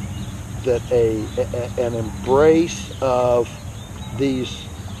an embrace of these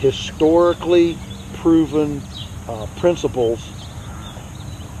historically proven principles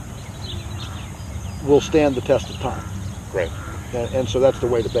will stand the test of time. Right. And so that's the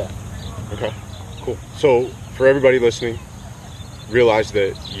way to bet. Okay, cool. So for everybody listening, realize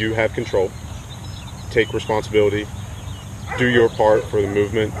that you have control. Take responsibility. Do your part for the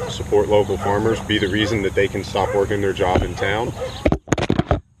movement. Support local farmers. Be the reason that they can stop working their job in town.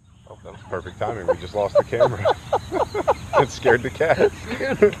 Oh, that was perfect timing. We just lost the camera. It scared the cat.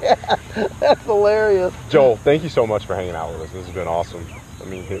 That's hilarious. Joel, thank you so much for hanging out with us. This has been awesome. Let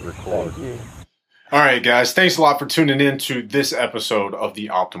me hit record. Thank you. All right, guys. Thanks a lot for tuning in to this episode of the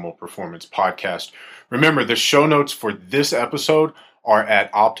Optimal Performance Podcast. Remember, the show notes for this episode are at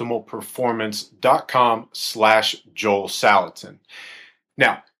optimalperformance.com/Joel Salatin.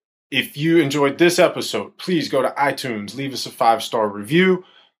 Now, if you enjoyed this episode, please go to iTunes, leave us a 5-star review.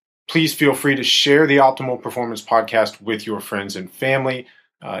 Please feel free to share the Optimal Performance Podcast with your friends and family.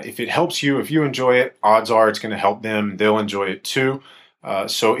 If it helps you, if you enjoy it, odds are it's going to help them. They'll enjoy it too.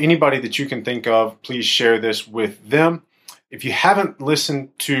 So anybody that you can think of, please share this with them. If you haven't listened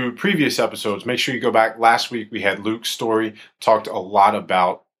to previous episodes, make sure you go back. Last week we had Luke's story, talked a lot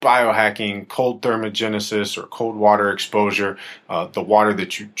about biohacking, cold thermogenesis or cold water exposure, the water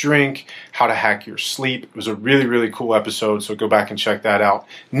that you drink, how to hack your sleep. It was a really, really cool episode, so go back and check that out.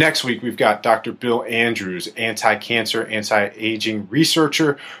 Next week, we've got Dr. Bill Andrews, anti-cancer, anti-aging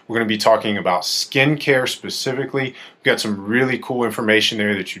researcher. We're going to be talking about skincare specifically. We've got some really cool information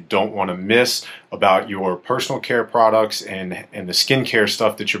there that you don't want to miss about your personal care products and the skincare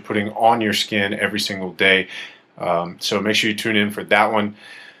stuff that you're putting on your skin every single day. So make sure you tune in for that one.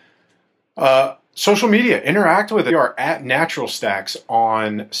 Social media, interact with it. We are at Natural Stacks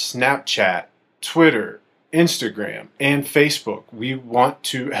on Snapchat, Twitter, Instagram, and Facebook. We want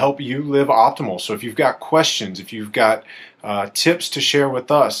to help you live optimal. So if you've got questions, if you've got tips to share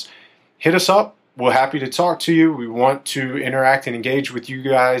with us, hit us up. We're happy to talk to you. We want to interact and engage with you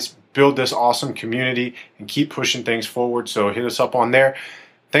guys, build this awesome community, and keep pushing things forward. So hit us up on there.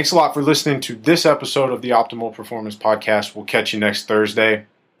 Thanks a lot for listening to this episode of the Optimal Performance Podcast. We'll catch you next Thursday.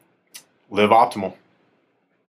 Live optimal.